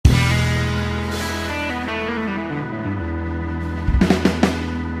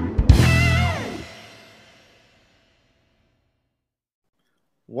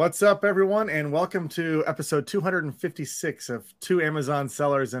What's up, everyone, and welcome to episode 256 of Two Amazon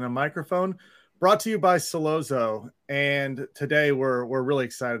Sellers and a Microphone, brought to you by Solozo. And today we're really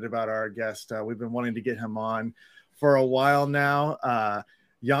excited about our guest. We've been wanting to get him on for a while now.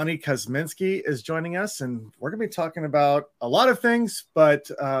 Yanni Kuzminski is joining us, and we're going to be talking about a lot of things, but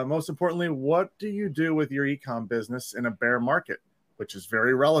most importantly, what do you do with your e-com business in a bear market, which is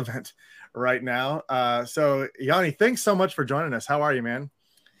very relevant right now. So Yanni, thanks so much for joining us. How are you, man?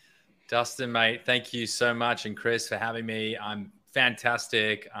 Dustin, mate, thank you so much. And Chris, for having me. I'm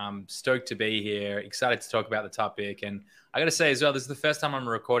fantastic. I'm stoked to be here. Excited to talk about the topic. And I got to say as well, this is the first time I'm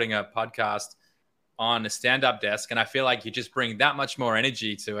recording a podcast on a stand-up desk. And I feel like you just bring that much more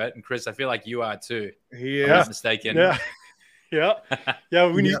energy to it. And Chris, I feel like you are too. Yeah. I'm not mistaken. Yeah.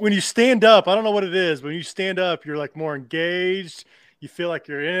 When you stand up, I don't know what it is. When you stand up, you're like more engaged. You feel like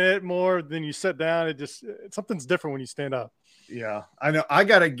you're in it more. Then you sit down. Something's different when you stand up. Yeah, I know. I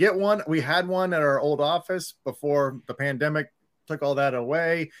got to get one. We had one at our old office before the pandemic took all that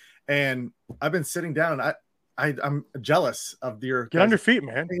away. And I've been sitting down. I'm jealous of your. Get on your feet,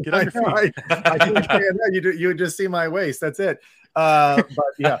 man. Get on your feet. I can't stand that. You just see my waist. That's it. But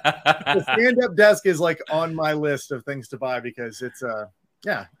yeah, the stand-up desk is like on my list of things to buy because it's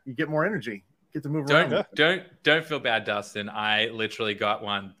you get more energy. Get to move around. Don't feel bad, Dustin. I literally got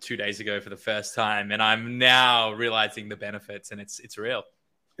one 2 days ago for the first time, and I'm now realizing the benefits, and it's real.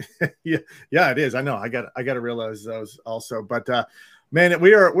 yeah, it is. I know. I got to realize those also. But man,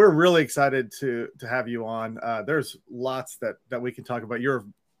 we're really excited to have you on. There's lots that we can talk about. You're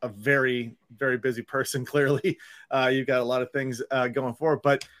a very, very busy person. Clearly, you've got a lot of things going forward.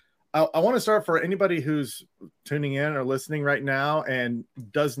 But I want to start for anybody who's tuning in or listening right now and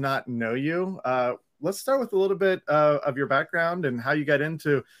does not know you. Let's start with a little bit of your background and how you got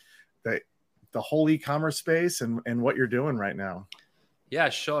into the whole e-commerce space and what you're doing right now. Yeah,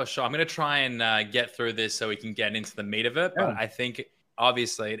 sure. I'm going to try and get through this so we can get into the meat of it. But I think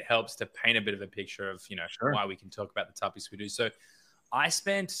obviously it helps to paint a bit of a picture of, why we can talk about the topics we do. So I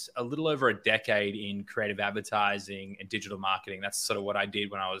spent a little over a decade in creative advertising and digital marketing. That's sort of what I did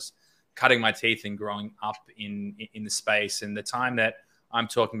when I was cutting my teeth and growing up in the space. And the time that I'm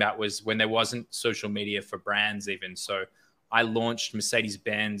talking about was when there wasn't social media for brands even. So I launched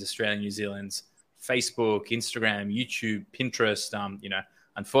Mercedes-Benz, Australia, New Zealand's Facebook, Instagram, YouTube, Pinterest.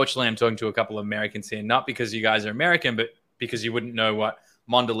 Unfortunately, I'm talking to a couple of Americans here, not because you guys are American, but because you wouldn't know what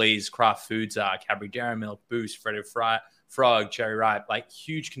Mondelez Kraft Foods are, Cadbury Dairy Milk, Boost, Freddo Frog, Cherry Ripe, like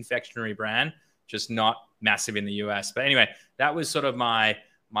huge confectionery brand, just not massive in the US. But anyway, that was sort of my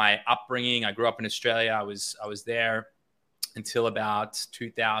upbringing. I grew up in Australia. I was there until about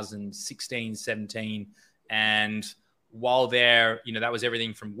 2016, 17. And while there, that was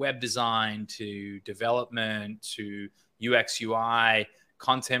everything from web design to development to UX, UI,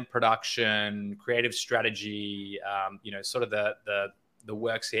 content production, creative strategy, sort of the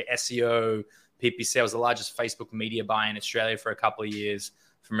works here, SEO, PPC. I was the largest Facebook media buyer in Australia for a couple of years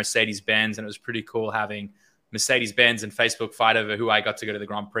for Mercedes-Benz. And it was pretty cool having Mercedes-Benz and Facebook fight over who I got to go to the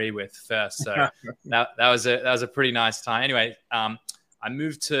Grand Prix with first. So that was a pretty nice time. Anyway, I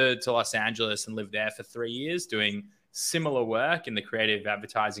moved to Los Angeles and lived there for 3 years doing similar work in the creative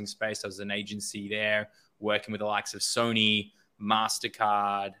advertising space. I was an agency there working with the likes of Sony,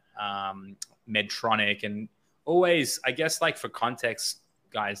 MasterCard, Medtronic, and always, I guess, like for context,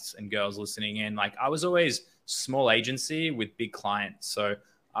 guys and girls listening in, like I was always small agency with big clients. So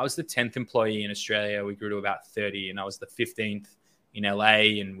I was the 10th employee in Australia. We grew to about 30, and I was the 15th in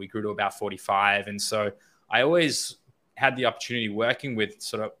LA, and we grew to about 45. And so I always had the opportunity working with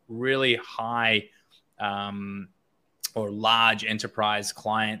sort of really high or large enterprise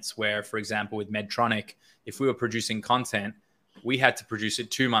clients where, for example, with Medtronic, if we were producing content, we had to produce it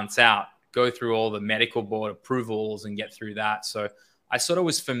 2 months out, go through all the medical board approvals and get through that. So I sort of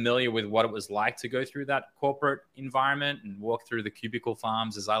was familiar with what it was like to go through that corporate environment and walk through the cubicle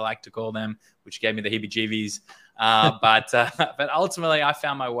farms, as I like to call them, which gave me the heebie-jeebies. But ultimately, I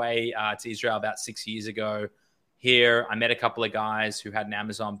found my way to Israel about 6 years ago. Here, I met a couple of guys who had an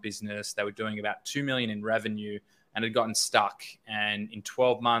Amazon business. They were doing about $2 million in revenue and had gotten stuck. And in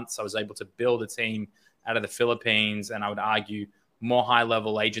 12 months, I was able to build a team out of the Philippines, and I would argue more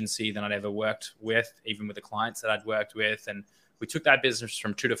high-level agency than I'd ever worked with, even with the clients that I'd worked with. And we took that business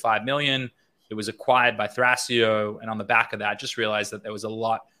from 2 to 5 million. It was acquired by Thrasio. And on the back of that, just realized that there was a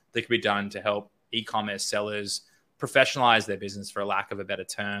lot that could be done to help e-commerce sellers professionalize their business, for a lack of a better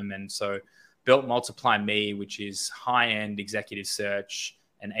term. And so built Multiply Me, which is high-end executive search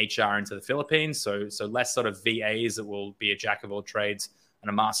and HR into the Philippines. So less sort of VAs that will be a jack of all trades and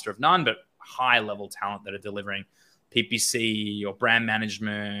a master of none, but high-level talent that are delivering PPC or brand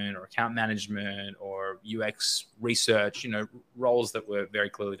management or account management or UX research, roles that were very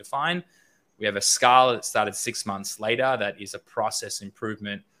clearly defined. We have a Scala that started 6 months later that is a process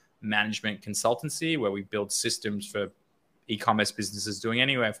improvement management consultancy where we build systems for e-commerce businesses doing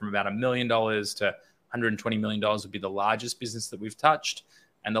anywhere from about $1 million to $120 million would be the largest business that we've touched.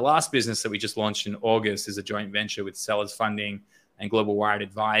 And the last business that we just launched in August is a joint venture with Sellers Funding and Global Wired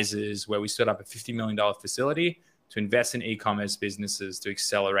Advisors, where we set up a $50 million facility to invest in e-commerce businesses to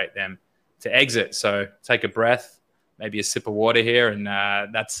accelerate them to exit. So take a breath, maybe a sip of water here, and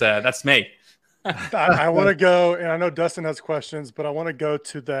that's me. I want to go, and I know Dustin has questions, but I want to go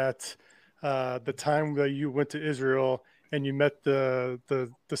to that the time that you went to Israel and you met the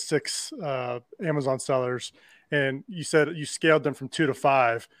 6 Amazon sellers, and you said you scaled them from 2 to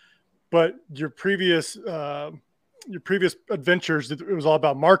 5. But your previous adventures, it was all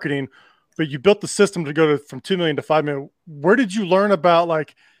about marketing. But you built the system to go from 2 million to 5 million. Where did you learn about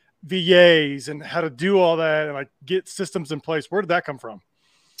like VAs and how to do all that and like get systems in place? Where did that come from?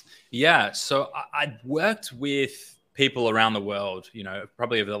 Yeah, so I worked with people around the world,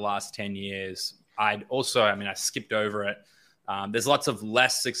 probably over the last 10 years. I skipped over it. There's lots of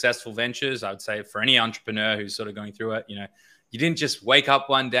less successful ventures, I would say, for any entrepreneur who's sort of going through it. You didn't just wake up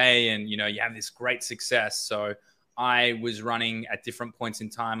one day and, you have this great success. So I was running at different points in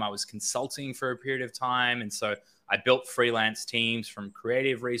time. I was consulting for a period of time. And so I built freelance teams from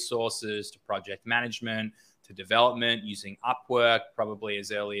creative resources to project management to development using Upwork, probably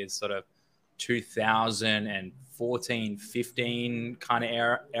as early as sort of 2014, 15 kind of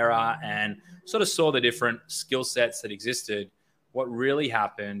era, and sort of saw the different skill sets that existed. What really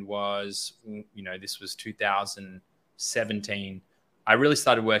happened was, this was 2017. I really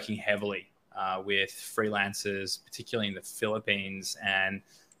started working heavily with freelancers, particularly in the Philippines, and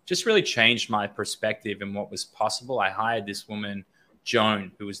just really changed my perspective and what was possible. I hired this woman,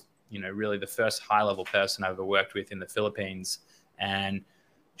 Joan, who was, really the first high-level person I ever worked with in the Philippines. And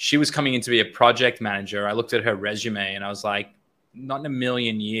she was coming in to be a project manager. I looked at her resume and I was like, not in a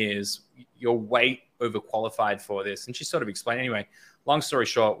million years, you're way overqualified for this. And she sort of explained. Anyway, long story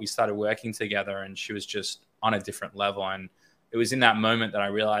short, we started working together and she was just on a different level. And it was in that moment that I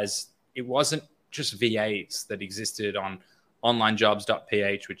realized it wasn't just VAs that existed on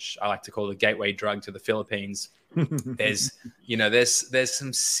onlinejobs.ph, which I like to call the gateway drug to the Philippines. There's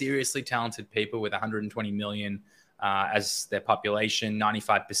some seriously talented people with 120 million as their population,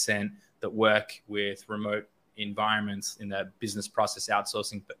 95% that work with remote environments in the business process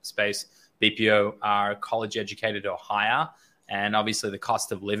outsourcing space. BPO are college educated or higher. And obviously the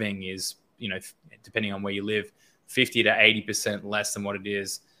cost of living is, depending on where you live, 50 to 80% less than what it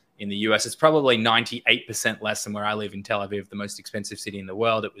is in the US. It's probably 98% less than where I live in Tel Aviv, the most expensive city in the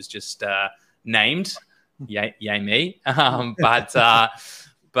world. It was just named. Yay me.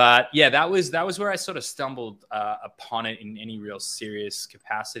 But yeah, that was where I sort of stumbled upon it in any real serious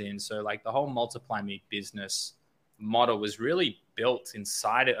capacity. And so like the whole Multiply Me business model was really built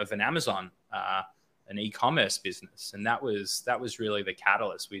inside of an Amazon, an e-commerce business. And that was really the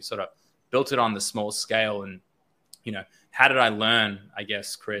catalyst. We sort of built it on the small scale. And, how did I learn, I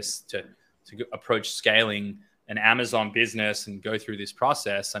guess, Chris, to approach scaling an Amazon business and go through this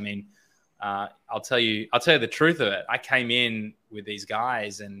process? I mean, I'll tell you the truth of it. I came in with these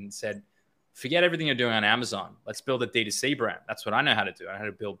guys and said, forget everything you're doing on Amazon. Let's build a D2C brand. That's what I know how to do. I know how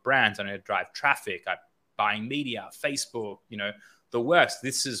to build brands. I know how to drive traffic. I'm buying media, Facebook, the works.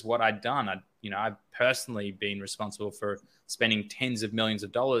 This is what I'd done. I've personally been responsible for spending tens of millions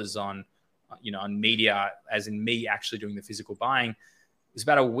of dollars on media, as in me actually doing the physical buying. It was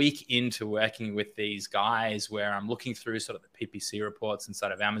about a week into working with these guys where I'm looking through sort of the PPC reports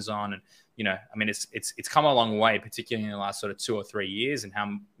inside of Amazon. And, it's come a long way, particularly in the last sort of 2 or 3 years, and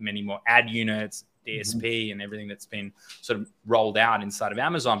how many more ad units, DSP and everything that's been sort of rolled out inside of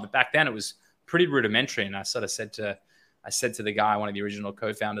Amazon. But back then it was pretty rudimentary. And I sort of said to the guy, one of the original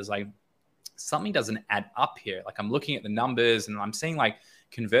co-founders, like, something doesn't add up here. Like, I'm looking at the numbers and I'm seeing like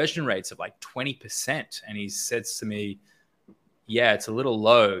conversion rates of like 20%. And he says to me, yeah, it's a little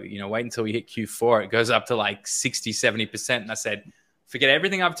low, wait until we hit Q4. It goes up to like 60, 70%. And I said, forget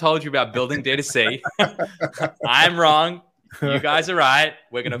everything I've told you about building D2C. I'm wrong. You guys are right.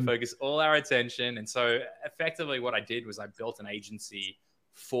 We're going to focus all our attention. And so effectively what I did was I built an agency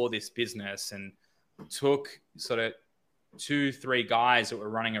for this business and took sort of 2-3 guys that were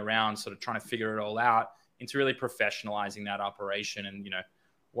running around sort of trying to figure it all out into really professionalizing that operation. And,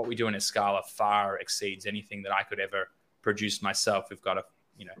 what we do in Escala far exceeds anything that I could ever produce myself. We've got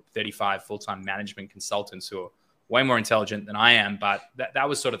 35 full-time management consultants who are way more intelligent than I am, but that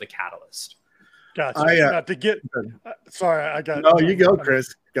was sort of the catalyst. Gotcha. To get, sorry, I got. No, you go,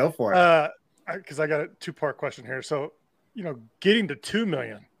 Chris. Go for it. Because I got a 2-part question here. So, getting to 2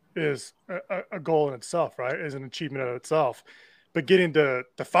 million is a goal in itself, right? Is an achievement in itself. But getting to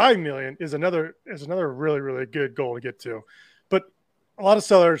 5 million is another really, really good goal to get to. But a lot of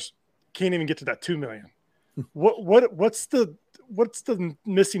sellers can't even get to that 2 million. What's the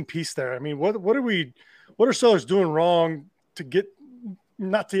missing piece there? I mean, what are sellers doing wrong to get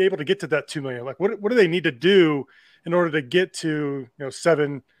not to be able to get to that 2 million? Like what do they need to do in order to get to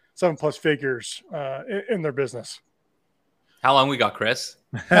 7+ figures in their business? How long we got, Chris?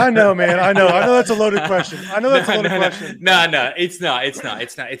 I know, man. I know that's a loaded question. Question. No, it's not.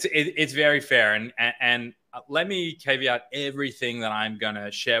 It's very fair. And let me caveat everything that I'm going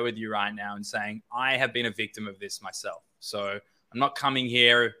to share with you right now and saying I have been a victim of this myself. So I'm not coming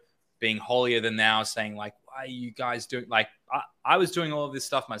here being holier than thou saying like, why are you guys doing like I was doing all of this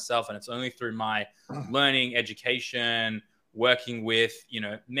stuff myself, and it's only through my learning, education, working with,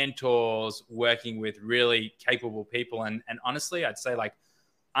 mentors, working with really capable people. And honestly, I'd say like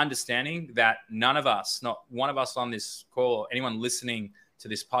understanding that none of us, not one of us on this call or anyone listening to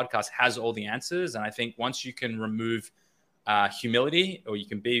this podcast has all the answers. And I think once you can remove humility, or you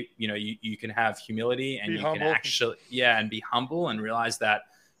can be, you can have humility and you can actually, and be humble and realize that,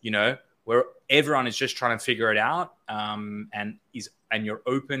 where everyone is just trying to figure it out, and you're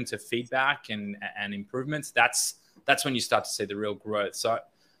open to feedback and improvements. That's when you start to see the real growth.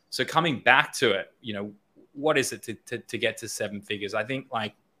 So coming back to it, what is it to get to 7 figures? I think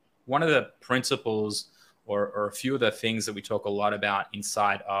like one of the principles or a few of the things that we talk a lot about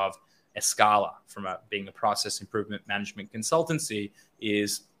inside of Escala from being a process improvement management consultancy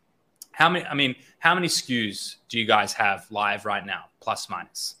is how many SKUs do you guys have live right now, plus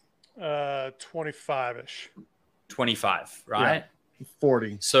minus? 25-ish. 25, right? Yeah,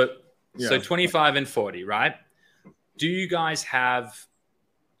 40. So 25 and 40, right? Do you guys have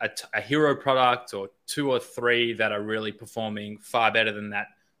a hero product or 2 or 3 that are really performing far better than that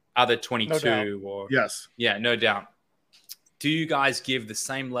other 22? No yes. Yeah, no doubt. Do you guys give the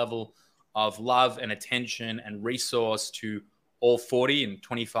same level of love and attention and resource to all 40 and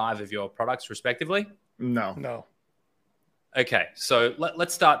 25 of your products respectively? No. Okay, so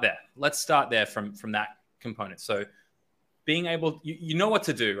let's start there. Let's start there from that component. So being able, you know what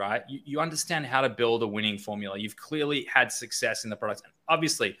to do, right? You understand how to build a winning formula. You've clearly had success in the product. And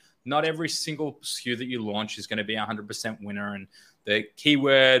obviously, not every single SKU that you launch is going to be 100% winner. And the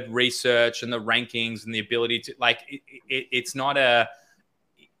keyword research and the rankings and the ability to it's not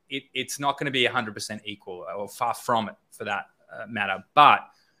going to be 100% equal, or far from it for that matter. But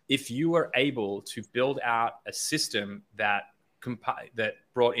if you were able to build out a system that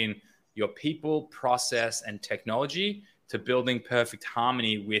brought in your people, process, and technology to building perfect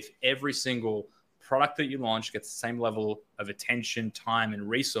harmony with every single product that you launch, gets the same level of attention, time, and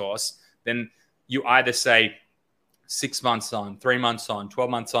resource, then you either say 6 months on, 3 months on, 12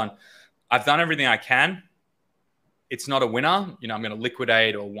 months on, I've done everything I can. It's not a winner. I'm going to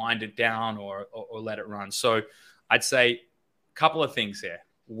liquidate or wind it down or let it run. So I'd say a couple of things here.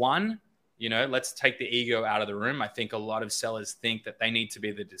 One, let's take the ego out of the room. I think a lot of sellers think that they need to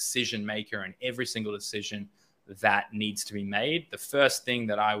be the decision maker in every single decision that needs to be made. The first thing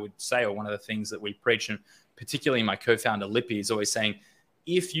that I would say, or one of the things that we preach, and particularly my co-founder Lippy is always saying,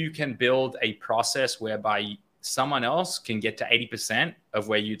 if you can build a process whereby someone else can get to 80% of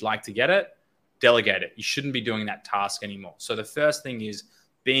where you'd like to get it, delegate it. You shouldn't be doing that task anymore. So the first thing is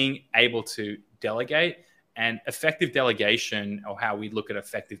being able to delegate. And effective delegation, or how we look at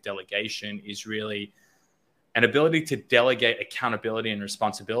effective delegation, is really an ability to delegate accountability and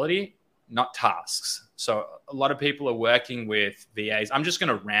responsibility, not tasks. So a lot of people are working with VAs. I'm just going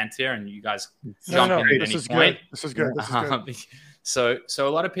to rant here, and you guys jump in at any point. This is good. So a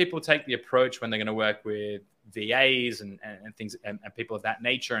lot of people take the approach when they're going to work with VAs and things and people of that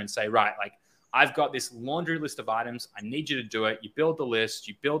nature and say, right, like I've got this laundry list of items. I need you to do it. You build the list,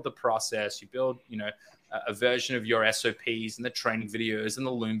 you build the process, you build, a version of your SOPs and the training videos and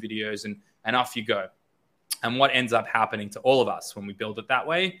the Loom videos, and off you go. And what ends up happening to all of us when we build it that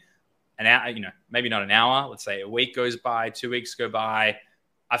way, an hour, maybe not an hour, let's say a week goes by, 2 weeks go by.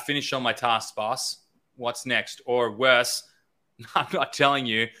 I finished all my tasks, boss. What's next? Or worse, I'm not telling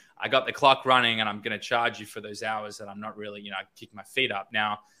you, I got the clock running and I'm going to charge you for those hours that I'm not really, kicking my feet up.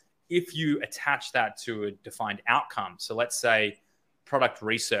 Now, if you attach that to a defined outcome, so let's say product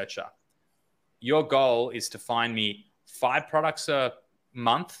researcher, your goal is to find me 5 products a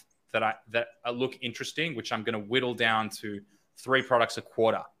month that look interesting, which I'm going to whittle down to 3 products a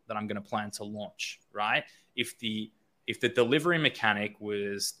quarter that I'm going to plan to launch, right? If the if the delivery mechanic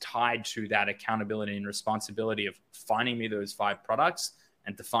was tied to that accountability and responsibility of finding me those 5 products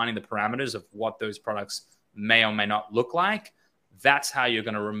and defining the parameters of what those products may or may not look like, that's how you're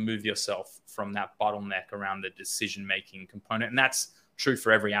going to remove yourself from that bottleneck around the decision-making component. And that's true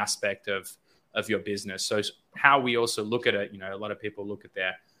for every aspect of your business. So how we also look at it, a lot of people look at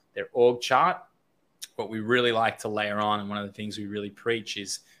their org chart. What we really like to layer on, and one of the things we really preach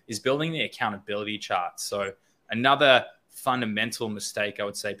is building the accountability chart. So another fundamental mistake I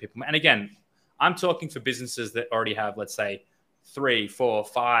would say people, and again, I'm talking for businesses that already have, let's say, 3, 4,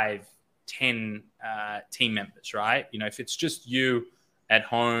 5, 10 team members, right? If it's just you at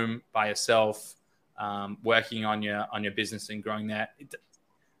home by yourself, working on your business and growing that,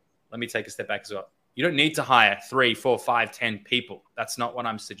 let me take a step back as well. You don't need to hire 3, 4, 5, 10 people. That's not what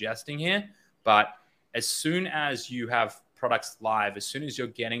I'm suggesting here. But as soon as you have products live, as soon as you're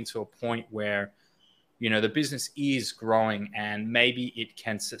getting to a point where the business is growing and maybe it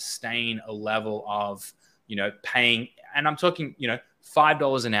can sustain a level of, paying, and I'm talking,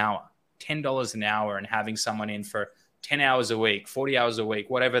 $5 an hour, $10 an hour, and having someone in for 10 hours a week, 40 hours a week,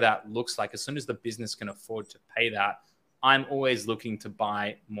 whatever that looks like. As soon as the business can afford to pay that, I'm always looking to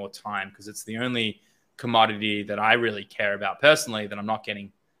buy more time, because it's the only commodity that I really care about personally that I'm not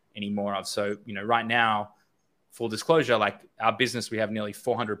getting any more of. So, right now, full disclosure, like our business, we have nearly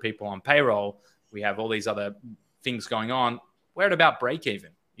 400 people on payroll. We have all these other things going on. We're at about break even,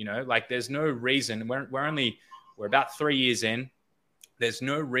 like there's no reason. We're about 3 years in. There's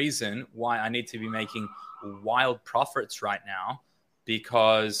no reason why I need to be making wild profits right now,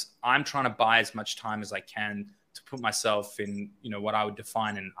 because I'm trying to buy as much time as I can to put myself in, what I would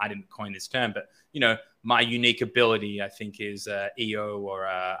define, and I didn't coin this term, but, my unique ability, I think, is EO or,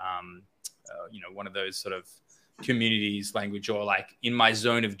 one of those sort of communities language, or like in my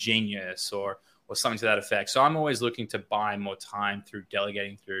zone of genius or something to that effect. So I'm always looking to buy more time through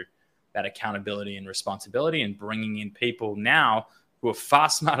delegating, through that accountability and responsibility, and bringing in people now who are far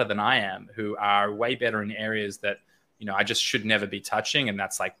smarter than I am, who are way better in areas that, I just should never be touching. And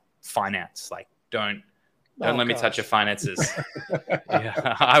that's like finance. Like, don't let me touch your finances.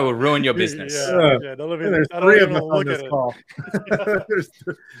 Yeah, I will ruin your business. Yeah, don't let me. There's 3 of us on this call. There's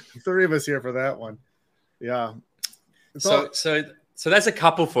 3 of us here for that one. Yeah. So that's a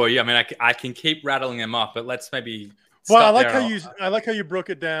couple for you. I mean, I can keep rattling them off, but let's maybe. Well, I like how you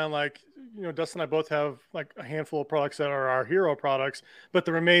broke it down. Like, Dustin and I both have like a handful of products that are our hero products, but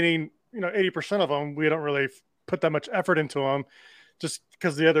the remaining, 80% of them, we don't really put that much effort into them, just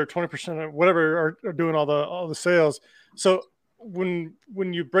because the other 20% or whatever are doing all the sales. So when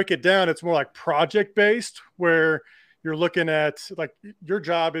you break it down, it's more like project based, where you're looking at, like, your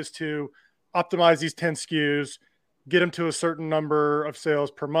job is to optimize these 10 SKUs, get them to a certain number of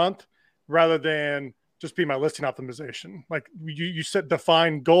sales per month, rather than just be my listing optimization. Like, you set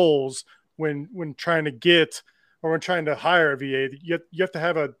defined goals when trying to get, or when trying to hire a VA. You have to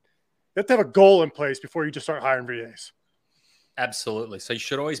have a goal in place before you just start hiring VAs. Absolutely. So you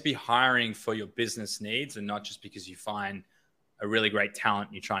should always be hiring for your business needs, and not just because you find a really great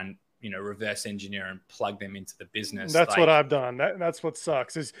talent, you try and, reverse engineer and plug them into the business. That's what I've done. That's what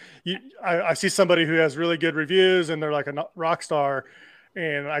sucks is I see somebody who has really good reviews and they're like a rock star,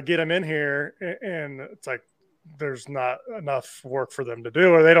 and I get them in here and it's like, there's not enough work for them to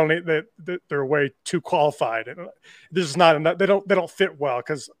do, or they don't need, they're way too qualified. And this is not enough. They don't fit well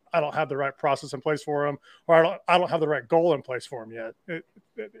because I don't have the right process in place for them, or I don't have the right goal in place for them yet.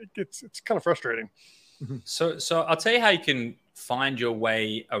 It's kind of frustrating. So I'll tell you how you can find your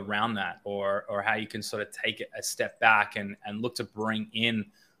way around that, or how you can sort of take a step back and look to bring in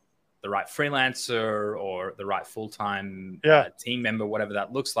the right freelancer or the right full-time team member, whatever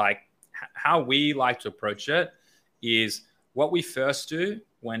that looks like. How we like to approach it is what we first do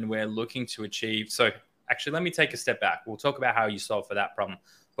when we're looking to achieve. So actually, let me take a step back. We'll talk about how you solve for that problem.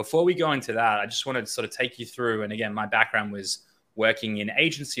 Before we go into that, I just wanted to sort of take you through. And again, my background was working in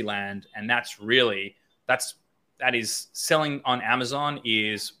agency land. And that is selling on Amazon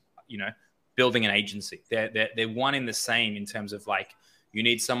is, building an agency. They're one in the same in terms of, like, you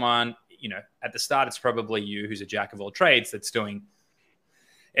need someone, at the start, it's probably you who's a jack of all trades that's doing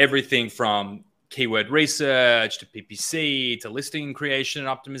everything from keyword research to PPC to listing creation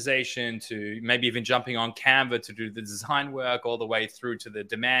and optimization to maybe even jumping on Canva to do the design work, all the way through to the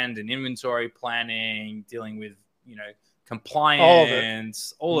demand and inventory planning, dealing with,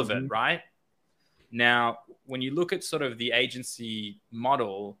 compliance, all of it, right? Now, when you look at sort of the agency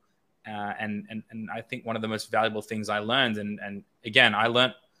model, and I think one of the most valuable things I learned, and again, I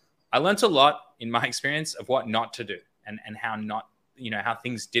learned a lot in my experience of what not to do and how not, how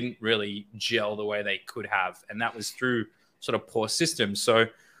things didn't really gel the way they could have. And that was through sort of poor systems. So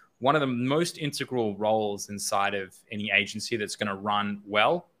one of the most integral roles inside of any agency that's going to run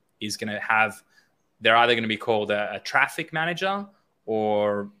well is going to have, they're either going to be called a traffic manager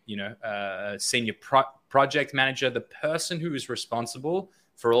or, a senior project manager, the person who is responsible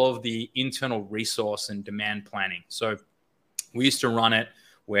for all of the internal resource and demand planning. So we used to run it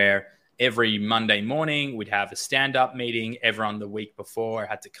where every Monday morning we'd have a stand-up meeting. Everyone the week before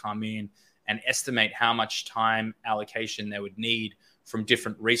had to come in and estimate how much time allocation they would need from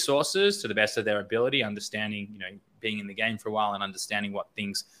different resources to the best of their ability, understanding, being in the game for a while and understanding what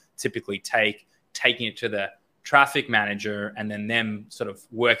things typically taking it to the traffic manager, and then them sort of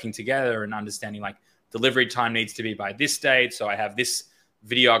working together and understanding like delivery time needs to be by this date. So I have this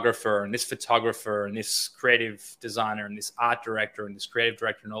videographer and this photographer and this creative designer and this art director and this creative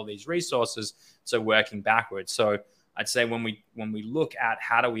director and all these resources. So working backwards. So I'd say when we look at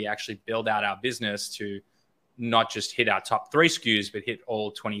how do we actually build out our business to not just hit our top 3 SKUs, but hit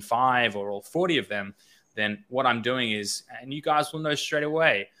all 25 or all 40 of them, then what I'm doing is, and you guys will know straight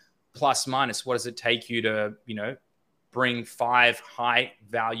away, plus minus, what does it take you to, bring 5 high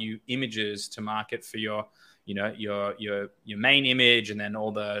value images to market for your main image, and then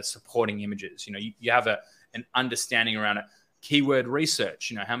all the supporting images. You have an understanding around it. Keyword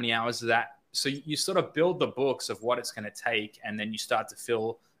research, how many hours is that? So you sort of build the books of what it's going to take, and then you start to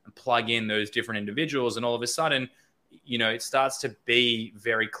fill and plug in those different individuals, and all of a sudden, it starts to be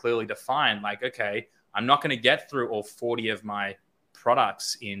very clearly defined. Like, okay, I'm not going to get through all 40 of my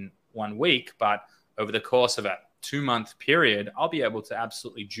products in 1 week, but over the course of a 2-month period, I'll be able to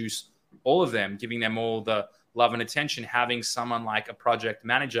absolutely juice all of them, giving them all the love and attention, having someone like a project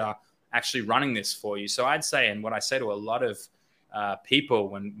manager actually running this for you. So I'd say, and what I say to a lot of people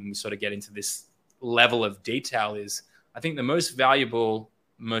when we sort of get into this level of detail is, I think the most valuable,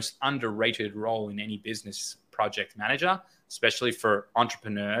 most underrated role in any business project manager, especially for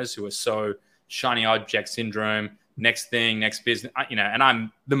entrepreneurs who are so shiny object syndrome, next thing, next business, and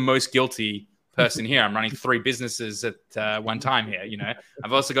I'm the most guilty person here. I'm running 3 businesses at one time here.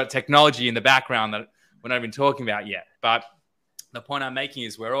 I've also got technology in the background that we're not even talking about yet. But the point I'm making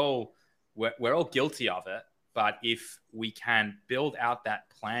is we're all guilty of it. But if we can build out that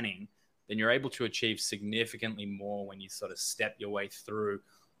planning, then you're able to achieve significantly more when you sort of step your way through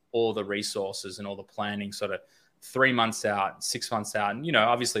all the resources and all the planning sort of 3 months out, 6 months out. And,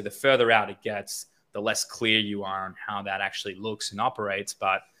 obviously the further out it gets, the less clear you are on how that actually looks and operates.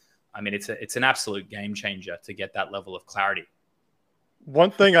 But I mean, it's an absolute game changer to get that level of clarity.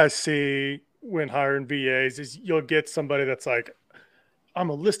 One thing I see when hiring VAs is you'll get somebody that's like, I'm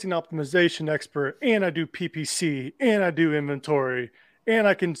a listing optimization expert, and I do PPC, and I do inventory, and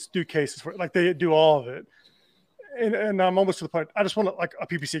I can do cases for it. Like, they do all of it. And I'm almost to the point, I just want like a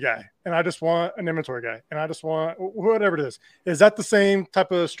PPC guy, and I just want an inventory guy, and I just want whatever it is. Is that the same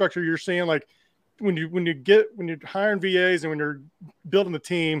type of structure you're seeing? Like when you're hiring VAs and when you're building the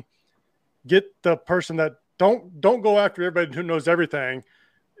team, get the person that don't go after everybody who knows everything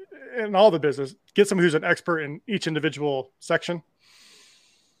in all the business. Get someone who's an expert in each individual section.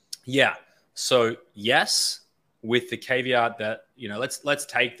 Yeah. So yes, with the caveat that, let's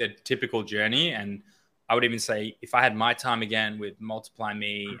take the typical journey. And I would even say, if I had my time again with Multiply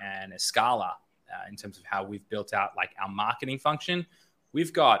Me and Escala, in terms of how we've built out like our marketing function,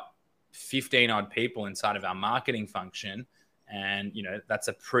 we've got 15 odd people inside of our marketing function. And, that's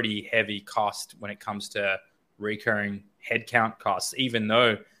a pretty heavy cost when it comes to recurring headcount costs. Even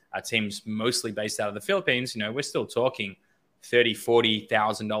though our team's mostly based out of the Philippines, we're still talking $30,000,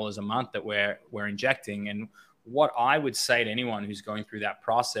 $40,000 a month that we're injecting. And what I would say to anyone who's going through that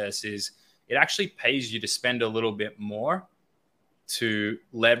process is, it actually pays you to spend a little bit more to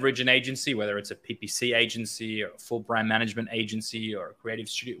leverage an agency, whether it's a PPC agency or a full brand management agency or a creative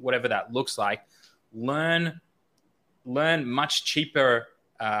studio, whatever that looks like. Learn much cheaper,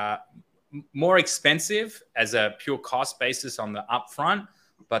 more expensive as a pure cost basis on the upfront,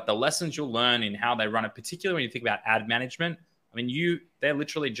 but the lessons you'll learn in how they run it, particularly when you think about ad management. I mean, they're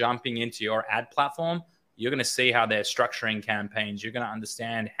literally jumping into your ad platform. You're going to see how they're structuring campaigns. You're going to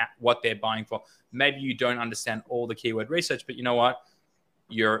understand what they're buying for. Maybe you don't understand all the keyword research, but you know what?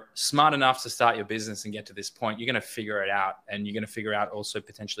 You're smart enough to start your business and get to this point. You're going to figure it out, and you're going to figure out also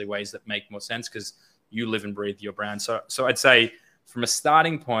potentially ways that make more sense because you live and breathe your brand. So I'd say from a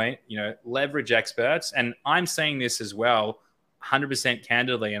starting point, leverage experts. And I'm saying this as well, 100%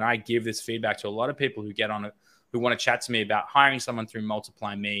 candidly. And I give this feedback to a lot of people who get on it, who want to chat to me about hiring someone through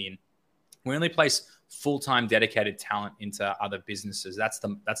Multiply Me. And we only place full-time dedicated talent into other businesses. That's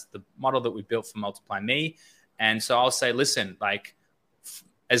the model that we built for Multiply Me. And so I'll say, listen, like,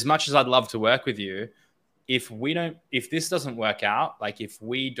 as much as I'd love to work with you, if this doesn't work out, like if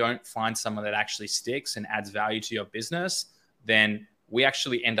we don't find someone that actually sticks and adds value to your business, then we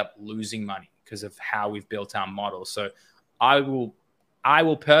actually end up losing money because of how we've built our model. So I will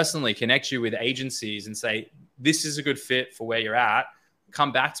personally connect you with agencies and say, this is a good fit for where you're at.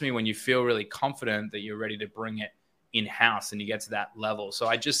 Come back to me when you feel really confident that you're ready to bring it in-house and you get to that level. So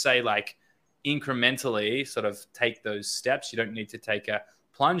I just say, like, incrementally sort of take those steps. You don't need to take a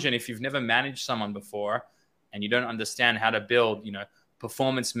plunge. And if you've never managed someone before and you don't understand how to build,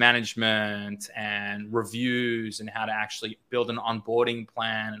 performance management and reviews and how to actually build an onboarding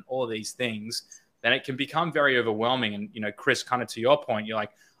plan and all these things, then it can become very overwhelming. And, Chris, kind of to your point, you're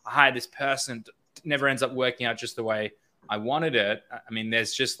like, I hired this person, never ends up working out just the way I wanted it. I mean,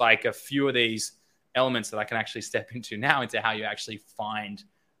 there's just like a few of these elements that I can actually step into now, into how you actually find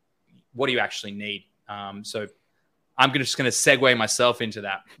what do you actually need. So I'm just going to segue myself into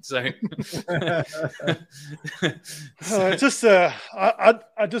that. So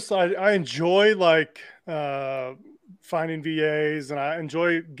I enjoy finding VAs, and I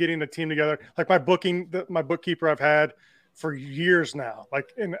enjoy getting a team together. Like my bookkeeper I've had for years now,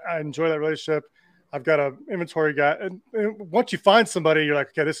 and I enjoy that relationship. I've got an inventory guy, and once you find somebody, you're like,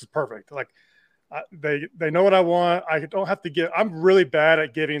 okay, this is perfect. Like they know what I want. I don't have to I'm really bad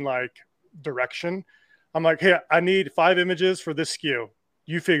at giving like direction. I'm like, hey, I need 5 images for this SKU.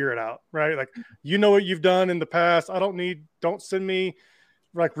 You figure it out, right? Like, what you've done in the past. Don't send me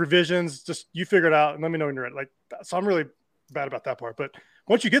like revisions. Just you figure it out and let me know when you're ready. Like, so I'm really bad about that part. But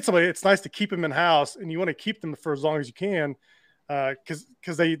once you get somebody, it's nice to keep them in house, and you want to keep them for as long as you can, because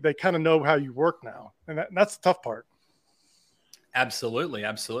they kind of know how you work now, and that's the tough part. Absolutely.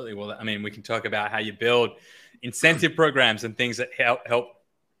 Well, I mean, we can talk about how you build incentive programs and things that help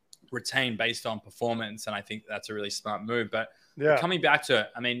retain based on performance, and I think that's a really smart move. But coming back to it,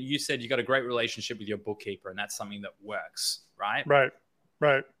 I mean, you said you got a great relationship with your bookkeeper, and that's something that works, right?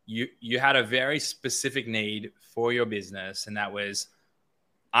 Right. You had a very specific need for your business, and that was,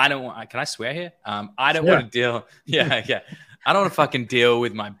 can I swear here? I don't want to deal. Yeah. I don't want to fucking deal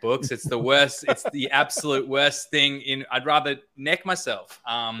with my books. It's the worst. It's the absolute worst thing. I'd rather neck myself.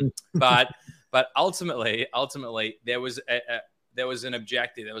 But ultimately, there was an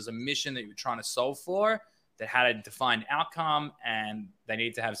objective. There was a mission that you were trying to solve for that had a defined outcome, and they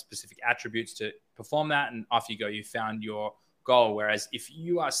needed to have specific attributes to perform that. And off you go. You found your goal. Whereas if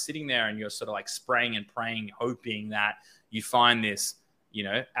you are sitting there and you're sort of like spraying and praying, hoping that you find this,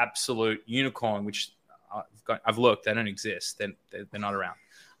 absolute unicorn, which I've looked, they don't exist. They're not around.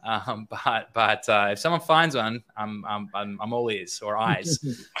 But if someone finds one, I'm all ears or eyes.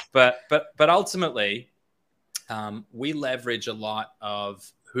 but ultimately, we leverage a lot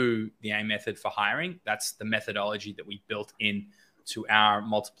of the AIM method for hiring. That's the methodology that we built into our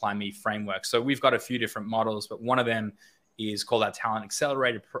Multiply Me framework. So we've got a few different models, but one of them is called our Talent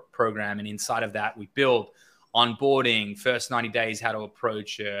Accelerator program. And inside of that, we build onboarding, first 90 days, how to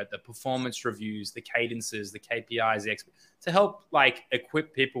approach it, the performance reviews, the cadences, the KPIs, to help like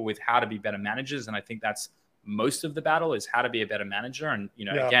equip people with how to be better managers. And I think that's most of the battle, is how to be a better manager. And,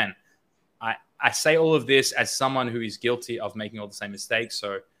 again, I say all of this as someone who is guilty of making all the same mistakes.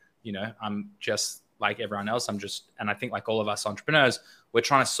 So, I'm just like everyone else. And I think like all of us entrepreneurs, we're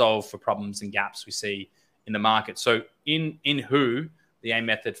trying to solve for problems and gaps we see in the market. So in Who, the AIM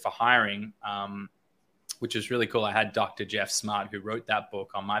method for hiring, which is really cool. I had Dr. Jeff Smart, who wrote that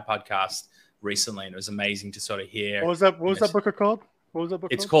book, on my podcast recently, and it was amazing to sort of hear. What was that book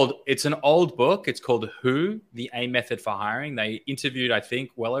called? It's an old book. It's called Who, the AIM method for hiring. They interviewed, I think,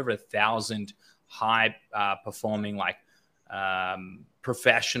 well over 1,000 high performing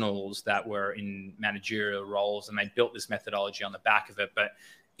professionals that were in managerial roles, and they built this methodology on the back of it. But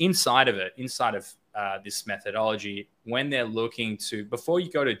inside of this methodology, when they're looking to, before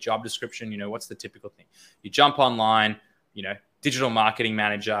you go to job description, what's the typical thing? You jump online, digital marketing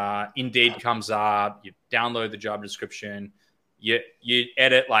manager, Indeed comes up, you download the job description, you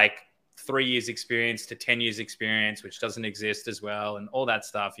edit like 3 years experience to 10 years experience, which doesn't exist as well, and all that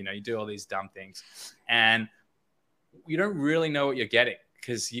stuff. You do all these dumb things, and you don't really know what you're getting,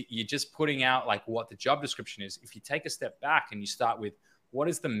 because you're just putting out like what the job description is. If you take a step back and you start with, what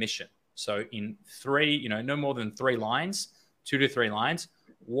is the mission? So in 3, no more than 3 lines, 2 to 3 lines,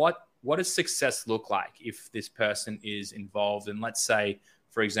 what does success look like if this person is involved? And let's say,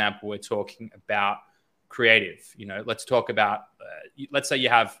 for example, we're talking about creative. Let's talk about, let's say you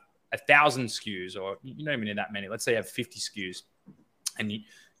have 1,000 SKUs, or you don't even need that many. Let's say you have 50 SKUs, and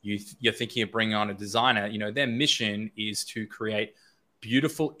you're thinking of bringing on a designer. Their mission is to create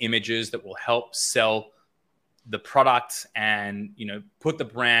beautiful images that will help sell the product and, put the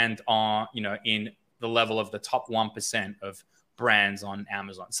brand on, in the level of the top 1% of brands on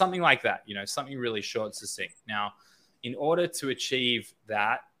Amazon, something like that, something really short and succinct. Now, in order to achieve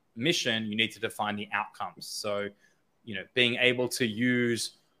that mission, you need to define the outcomes. So, being able to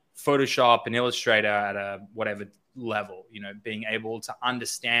use Photoshop and Illustrator at a whatever level, being able to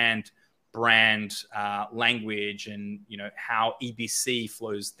understand brand language and, how EBC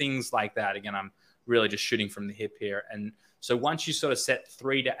flows, things like that. Again, I'm really just shooting from the hip here. And so once you sort of set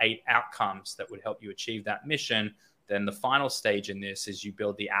 3 to 8 outcomes that would help you achieve that mission, then the final stage in this is you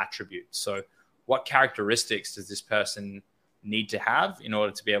build the attributes. So what characteristics does this person need to have in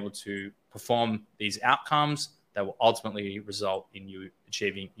order to be able to perform these outcomes that will ultimately result in you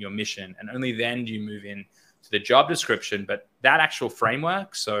achieving your mission? And only then do you move in to the job description. But that actual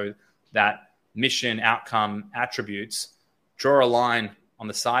framework, so that mission, outcome, attributes, draw a line on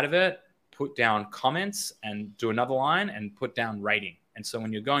the side of it, put down comments, and do another line and put down rating. And so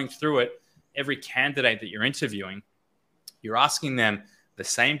when you're going through it, every candidate that you're interviewing, you're asking them the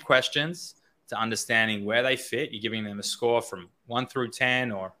same questions to understanding where they fit. You're giving them a score from 1 through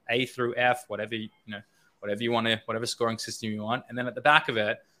 10 or A through F, whatever you want to, whatever scoring system you want. And then at the back of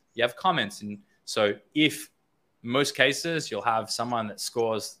it, you have comments. And so if most cases you'll have someone that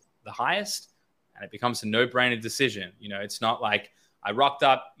scores the highest and it becomes a no-brainer decision. It's not like I rocked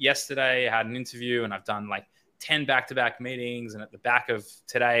up yesterday, I had an interview and I've done like 10 back-to-back meetings. And at the back of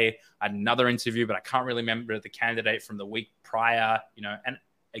today, I had another interview, but I can't really remember the candidate from the week prior, and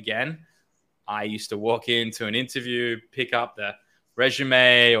again, I used to walk into an interview, pick up the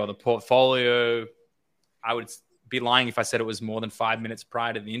resume or the portfolio. I would be lying if I said it was more than 5 minutes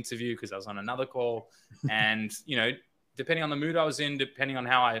prior to the interview because I was on another call. And, depending on the mood I was in, depending on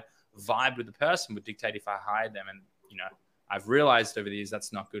how I vibed with the person would dictate if I hired them. And, I've realized over the years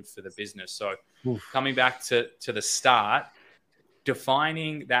that's not good for the business. So coming back to the start,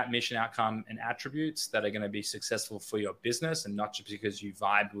 defining that mission, outcome, and attributes that are going to be successful for your business, and not just because you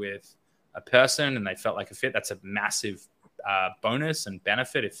vibed with a person and they felt like a fit. That's a massive bonus and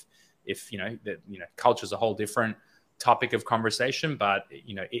benefit if culture is a whole different topic of conversation, but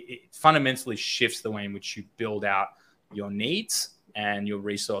it fundamentally shifts the way in which you build out your needs and your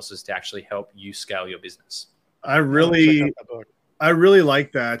resources to actually help you scale your business. I really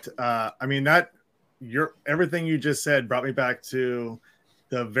like that. Everything you just said brought me back to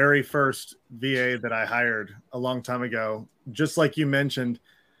the very first VA that I hired a long time ago. Just like you mentioned,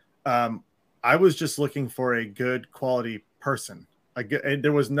 I was just looking for a good quality person.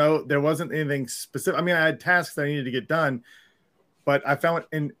 There wasn't anything specific. I had tasks that I needed to get done, but I found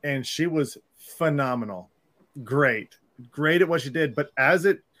it, and she was phenomenal, great at what she did. But as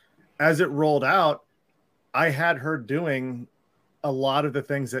it rolled out, I had her doing a lot of the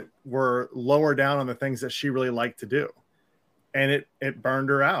things that were lower down on the things that she really liked to do, and it burned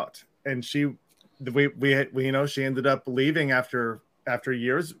her out. And she ended up leaving after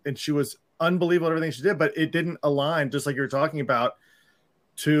years, and she was unbelievable at everything she did, but it didn't align, just like you were talking about,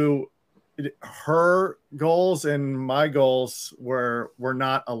 to her goals, and my goals were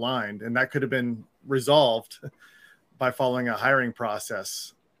not aligned, and that could have been resolved by following a hiring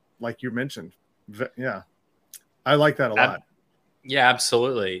process like you mentioned. Yeah, I like that a lot. Yeah,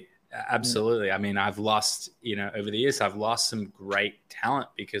 absolutely. I've lost, over the years, I've lost some great talent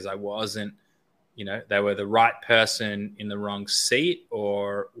because I wasn't, they were the right person in the wrong seat,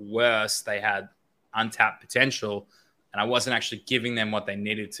 or worse, they had untapped potential and I wasn't actually giving them what they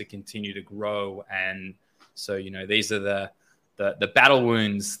needed to continue to grow. And so, these are the battle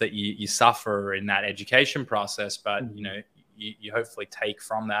wounds that you suffer in that education process, but, you hopefully take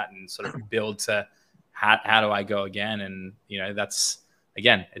from that and sort of build to how do I go again? And, that's,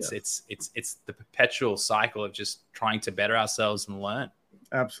 again, it's the perpetual cycle of just trying to better ourselves and learn.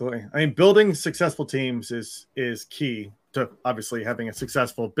 Absolutely. Building successful teams is key to obviously having a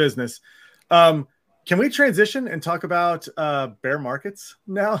successful business. Can we transition and talk about bear markets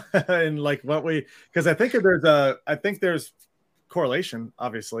now? And because I think there's correlation,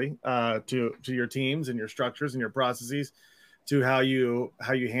 obviously, to your teams and your structures and your processes to how you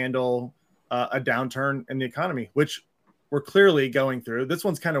handle a downturn in the economy, which we're clearly going through. This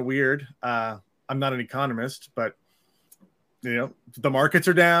one's kind of weird. I'm not an economist, but the markets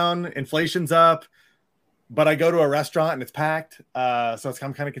are down, inflation's up, but I go to a restaurant and it's packed. So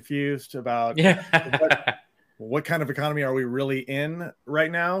I'm kind of confused about what kind of economy are we really in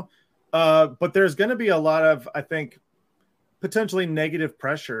right now? But there's going to be a lot of, I think, potentially negative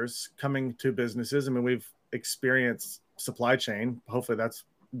pressures coming to businesses. We've experienced supply chain. Hopefully that's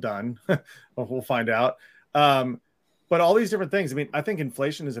done. We'll find out. But all these different things. I think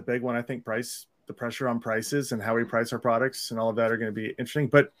inflation is a big one. I think price the pressure on prices and how we price our products and all of that are going to be interesting.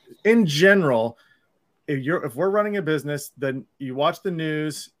 But in general, if we're running a business, then you watch the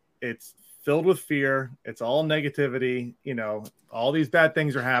news, it's filled with fear. It's all negativity. You know, all these bad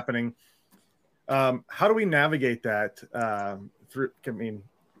things are happening. How do we navigate that through? I mean,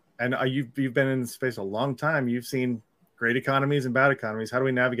 and you've been in the space a long time. You've seen great economies and bad economies. How do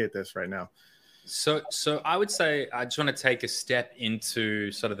we navigate this right now? So I would say I just want to take a step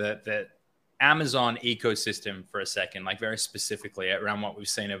into sort of the Amazon ecosystem for a second, like very specifically around what we've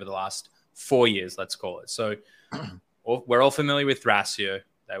seen over the last 4 years, let's call it. So we're all familiar with Thrasio.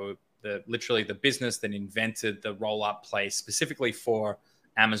 They were literally the business that invented the roll-up place specifically for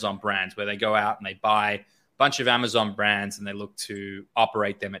Amazon brands, where they go out and they buy a bunch of Amazon brands and they look to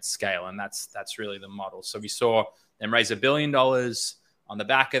operate them at scale. And that's really the model. So we saw them raise $1 billion. On the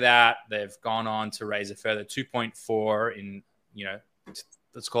back of that, they've gone on to raise a further 2.4 in, you know,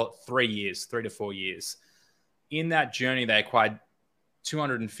 let's call it 3 to 4 years. In that journey, they acquired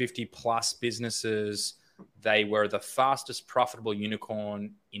 250 plus businesses. They were the fastest profitable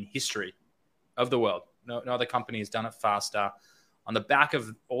unicorn in history of the world. No other company has done it faster. On the back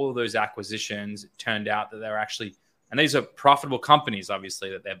of all of those acquisitions, it turned out that they were actually, and these are profitable companies, obviously,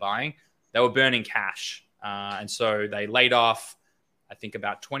 that they're buying, they were burning cash. And so they laid off, I think,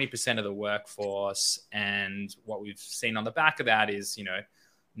 about 20% of the workforce. And what we've seen on the back of that is, you know,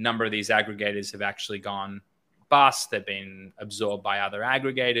 a number of these aggregators have actually gone bust. They've been absorbed by other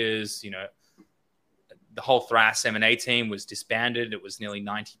aggregators. You know, the whole Thras M&A team was disbanded. It was nearly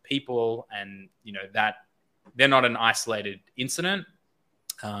 90 people. And, you know, that they're not an isolated incident.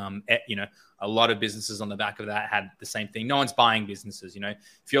 You know, a lot of businesses on the back of that had the same thing. No one's buying businesses. You know,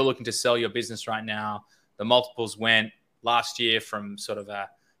 if you're looking to sell your business right now, the multiples went last year from sort of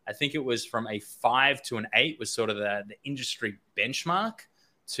I think it was from a 5 to an 8 was sort of the industry benchmark,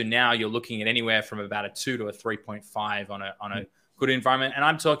 to now you're looking at anywhere from about a 2 to a 3.5 on a good environment. And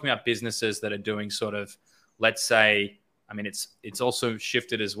I'm talking about businesses that are doing sort of, let's say, I mean, it's also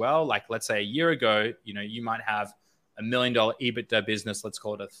shifted as well. Like, let's say a year ago, you know, you might have $1 million EBITDA business, let's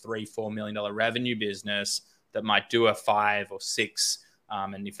call it a $3-4 million revenue business that might do a 5 or 6.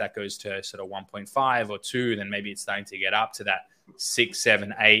 And if that goes to sort of 1.5 or 2, then maybe it's starting to get up to that 6,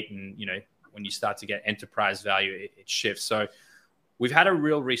 7, 8. And, you know, when you start to get enterprise value, it shifts. So we've had a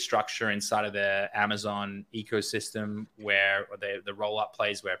real restructure inside of the Amazon ecosystem where the roll-up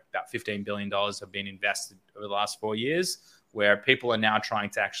plays where about $15 billion have been invested over the last 4 years, where people are now trying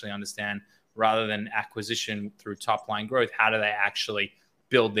to actually understand, rather than acquisition through top-line growth, how do they actually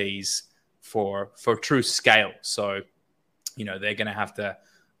build these for true scale? So, you know, they're going to have to,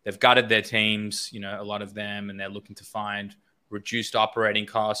 they've gutted their teams, you know, a lot of them, and they're looking to find reduced operating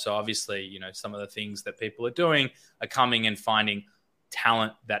costs. So obviously, you know, some of the things that people are doing are coming and finding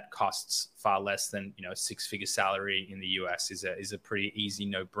talent that costs far less than, you know, a 6-figure salary in the US is a pretty easy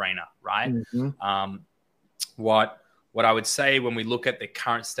no-brainer, right? Mm-hmm. What I would say when we look at the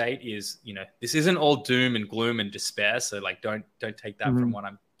current state is, you know, this isn't all doom and gloom and despair. So like, don't take that from what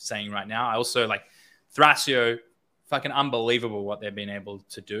I'm saying right now. I also like Thrasio, fucking unbelievable what they've been able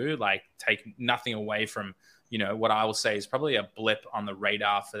to do. Like, take nothing away from, you know, what I will say is probably a blip on the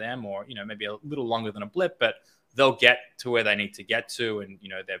radar for them, or, you know, maybe a little longer than a blip, but they'll get to where they need to get to. And, you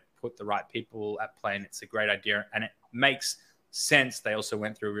know, they've put the right people at play, and it's a great idea. And it makes sense. They also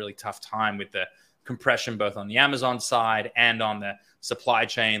went through a really tough time with the compression, both on the Amazon side and on the supply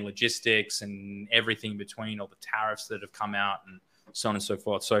chain logistics and everything between, all the tariffs that have come out and so on and so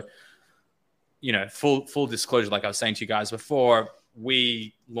forth. So, you know, full disclosure, like I was saying to you guys before,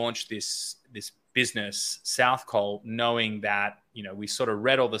 we launched this business, Southcol, knowing that, you know, we sort of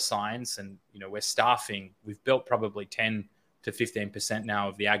read all the signs, and, you know, we're staffing. We've built probably 10 to 15% now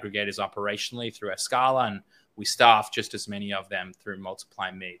of the aggregators operationally through Escala, and we staff just as many of them through Multiply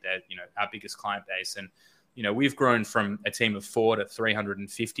Me. They're, you know, our biggest client base. And, you know, we've grown from a team of 4 to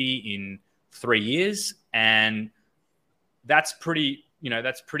 350 in 3 years. And that's pretty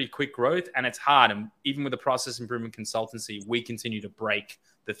quick growth, and it's hard. And even with the process improvement consultancy, we continue to break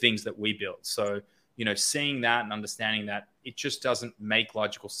the things that we build. So, you know, seeing that and understanding that it just doesn't make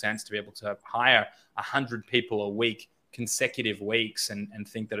logical sense to be able to hire 100 people a week, consecutive weeks, and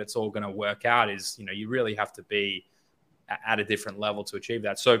think that it's all going to work out is, you know, you really have to be at a different level to achieve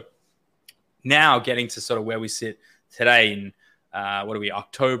that. So now getting to sort of where we sit today in,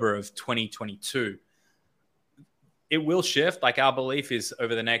 October of 2022, it will shift. Like, our belief is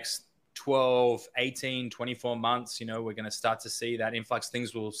over the next 12, 18, 24 months, you know, we're going to start to see that influx.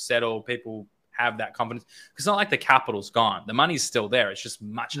 Things will settle. People have that confidence. It's not like the capital's gone. The money's still there. It's just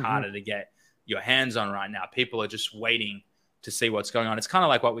much harder to get your hands on right now. People are just waiting to see what's going on. It's kind of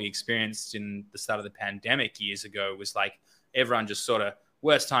like what we experienced in the start of the pandemic years ago. It was like everyone just sort of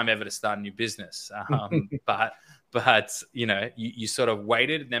worst time ever to start a new business. But you sort of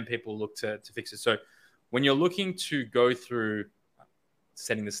waited, and then people look to fix it. So when you're looking to go through,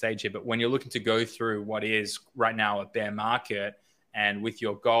 setting the stage here, but when you're looking to go through what is right now a bear market, and with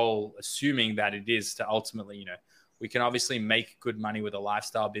your goal, assuming that it is to ultimately, we can obviously make good money with a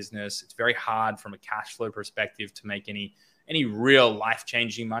lifestyle business. It's very hard from a cash flow perspective to make any real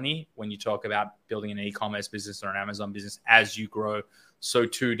life-changing money when you talk about building an e-commerce business or an Amazon business. As you grow, so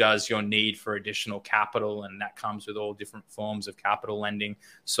too does your need for additional capital, and that comes with all different forms of capital lending.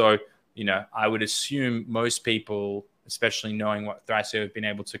 So, I would assume most people, especially knowing what Thrasio have been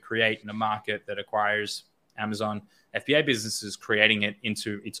able to create in a market that acquires Amazon FBA businesses, creating it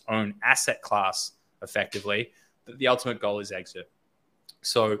into its own asset class effectively, the ultimate goal is exit.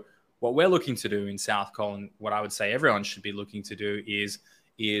 So what we're looking to do in South Col, and what I would say everyone should be looking to do is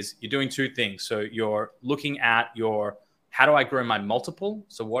you're doing two things. So you're looking at how do I grow my multiple?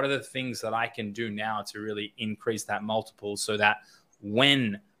 So what are the things that I can do now to really increase that multiple, so that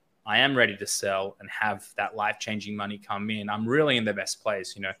when I am ready to sell and have that life-changing money come in, I'm really in the best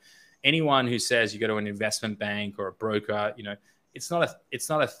place. Anyone who says you go to an investment bank or a broker, it's not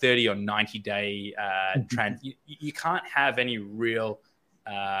a 30 or 90 day trend. You can't have any real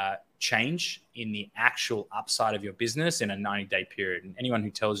change in the actual upside of your business in a 90-day period. And anyone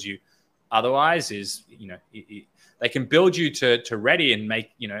who tells you otherwise is, they can build you to ready and make,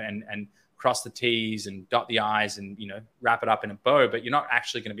 and cross the T's and dot the I's and, wrap it up in a bow, but you're not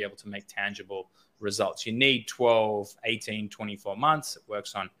actually going to be able to make tangible results. You need 12, 18, 24 months. It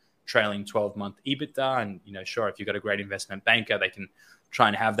works on trailing 12-month EBITDA. And, sure, if you've got a great investment banker, they can try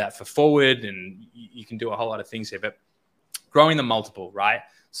and have that for forward, and you can do a whole lot of things here. But growing the multiple, right?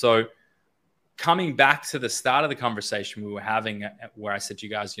 So coming back to the start of the conversation we were having, where I said to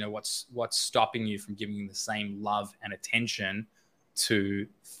you guys, what's stopping you from giving the same love and attention to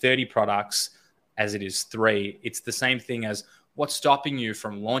 30 products as it is 3? It's the same thing as what's stopping you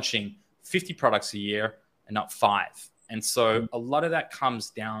from launching 50 products a year and not 5. And so a lot of that comes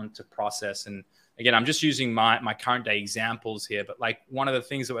down to process. And again, I'm just using my current day examples here, but like one of the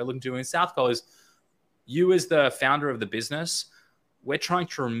things that we're looking to do in South Col is, you as the founder of the business, we're trying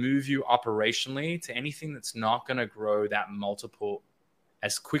to remove you operationally to anything that's not going to grow that multiple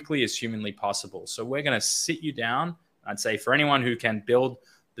as quickly as humanly possible. So we're going to sit you down. I'd say for anyone who can build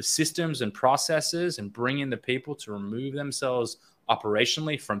the systems and processes and bring in the people to remove themselves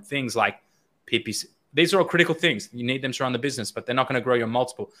operationally from things like PPC. These are all critical things. You need them to run the business, but they're not going to grow your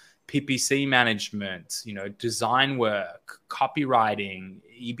multiple. PPC management, design work, copywriting,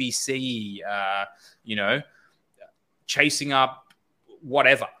 EBC, chasing up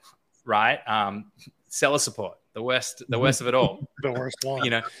whatever, right? Seller support, the worst of it all. The worst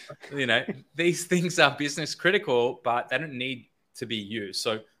one. These things are business critical, but they don't need to be used.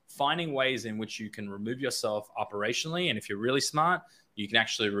 So finding ways in which you can remove yourself operationally, and if you're really smart, you can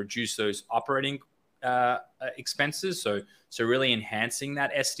actually reduce those operating expenses. So really enhancing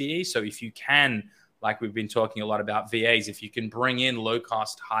that SDE. So if you can, like we've been talking a lot about VAs, if you can bring in low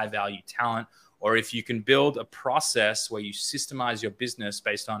cost, high value talent, or if you can build a process where you systemize your business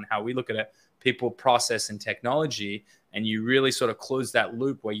based on how we look at it, people, process, and technology, and you really sort of close that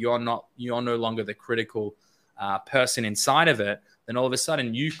loop where you're no longer the critical person inside of it, then all of a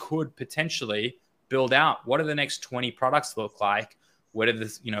sudden you could potentially build out, what do the next 20 products look like? What are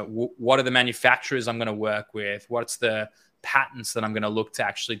the manufacturers I'm going to work with? What's the patents that I'm going to look to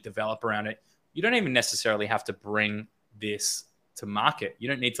actually develop around it? You don't even necessarily have to bring this to market. You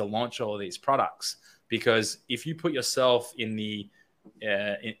don't need to launch all of these products, because if you put yourself in the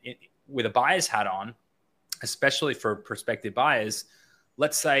with a buyer's hat on, especially for prospective buyers,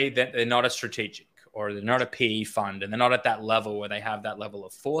 let's say that they're not a strategic or they're not a PE fund and they're not at that level where they have that level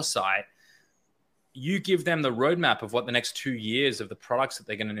of foresight. You give them the roadmap of what the next 2 years of the products that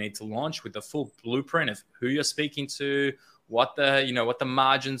they're going to need to launch, with the full blueprint of who you're speaking to, what the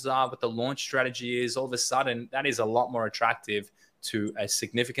margins are, what the launch strategy is. All of a sudden, that is a lot more attractive to a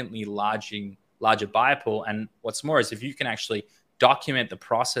significantly larger buyer pool. And what's more is if you can actually document the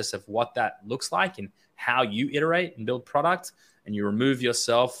process of what that looks like and how you iterate and build product, and you remove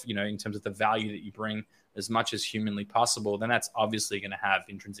yourself, in terms of the value that you bring as much as humanly possible, then that's obviously going to have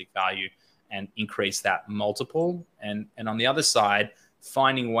intrinsic value and increase that multiple. And on the other side,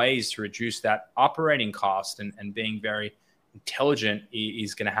 finding ways to reduce that operating cost and being very intelligent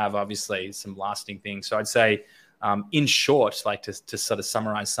is going to have obviously some lasting things. So I'd say, in short, like to sort of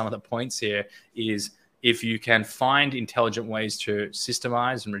summarize some of the points here, is if you can find intelligent ways to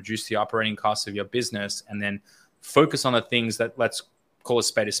systemize and reduce the operating costs of your business, and then focus on the things that, let's call a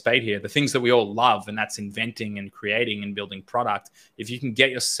spade here, the things that we all love, and that's inventing and creating and building product. If you can get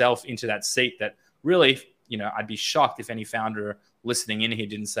yourself into that seat, that really, I'd be shocked if any founder listening in here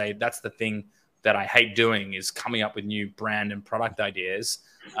didn't say, that's the thing that I hate doing, is coming up with new brand and product ideas.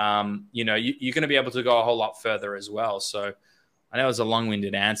 You're going to be able to go a whole lot further as well. So I know it was a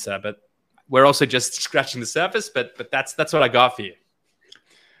long-winded answer, but we're also just scratching the surface, but that's what I got for you.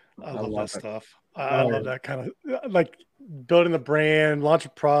 I love that stuff. I love that kind of, like, building the brand,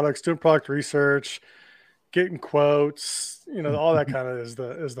 launching products, doing product research, getting quotes, all that kind of is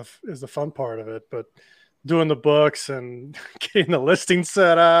the fun part of it. But doing the books and getting the listing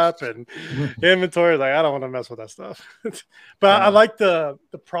set up and inventory, like, I don't want to mess with that stuff. But I like the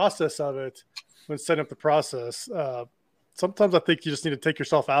process of it when setting up the process. Sometimes I think you just need to take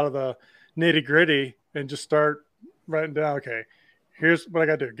yourself out of the nitty gritty and just start writing down, okay, here's what I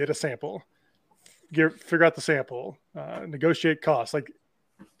got to do. Get a sample, figure out the sample, negotiate costs. Like,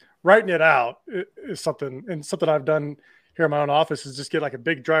 writing it out is something I've done here in my own office, is just get like a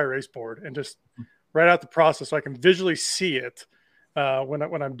big dry erase board and just write out the process so I can visually see it when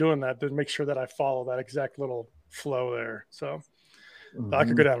I'm doing that, to make sure that I follow that exact little flow there. So I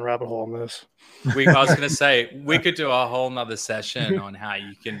could go down a rabbit hole on this. I was going to say, we could do a whole nother session on how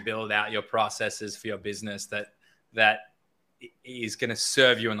you can build out your processes for your business that is going to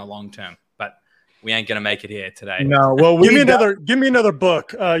serve you in the long term. But we ain't going to make it here today. No, well, give me another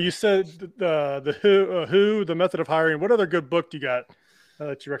book. You said the Method of Hiring. What other good book do you got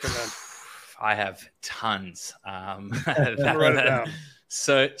that you recommend? I have tons. Write it down.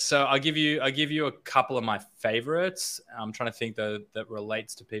 So I'll give you a couple of my favorites. I'm trying to think that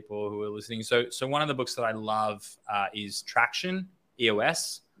relates to people who are listening. So one of the books that I love is Traction,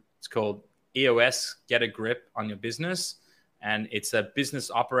 EOS. It's called EOS, Get a Grip on Your Business. And it's a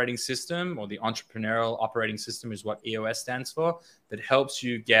business operating system, or the entrepreneurial operating system is what EOS stands for, that helps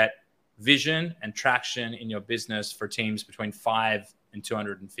you get vision and traction in your business for teams between 5 and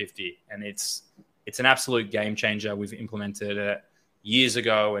 250. And it's an absolute game changer. We've implemented it years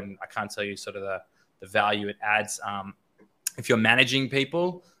ago, and I can't tell you sort of the value it adds. If you're managing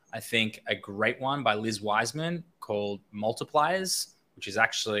people, I think a great one by Liz Wiseman called Multipliers, which is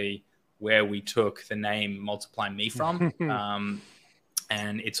actually where we took the name Multiply Me from.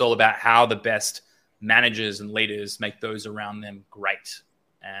 And it's all about how the best managers and leaders make those around them great.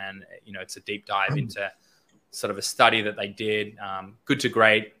 And, it's a deep dive into sort of a study that they did. Good to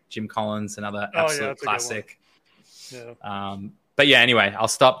Great, Jim Collins, another absolute classic. Yeah. But yeah, anyway, I'll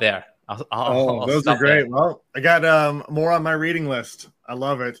stop there. Those are great. There. Well, I got more on my reading list. I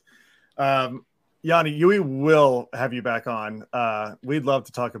love it. Yanni, we will have you back on. We'd love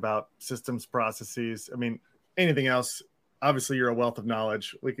to talk about systems, processes. I mean, anything else. Obviously, you're a wealth of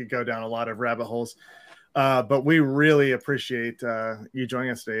knowledge. We could go down a lot of rabbit holes, but we really appreciate you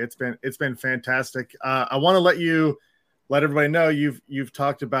joining us today. It's been fantastic. I want to let everybody know you've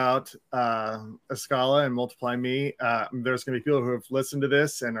talked about Escala and Multiply Me. There's going to be people who have listened to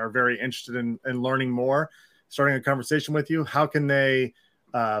this and are very interested in learning more, starting a conversation with you. How can they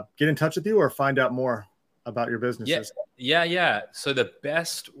get in touch with you or find out more about your businesses? Yeah. So the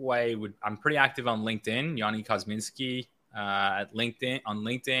best way I'm pretty active on LinkedIn, Yanni Kosminski at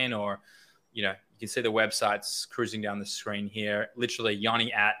LinkedIn, or, you can see the websites cruising down the screen here, literally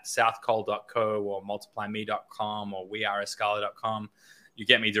Yanni at southcol.co or multiplyme.com or weareescala.com. You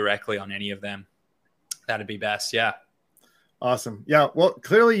get me directly on any of them. That'd be best. Yeah. Awesome. Yeah. Well,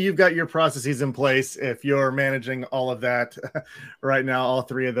 clearly you've got your processes in place if you're managing all of that right now, all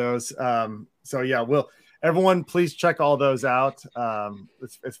three of those. So yeah, everyone please check all those out.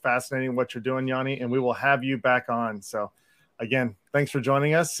 It's fascinating what you're doing, Yanni, and we will have you back on. So again, thanks for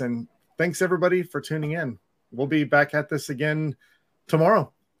joining us, and thanks everybody for tuning in. We'll be back at this again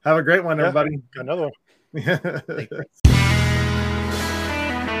tomorrow. Have a great one, everybody. Another one.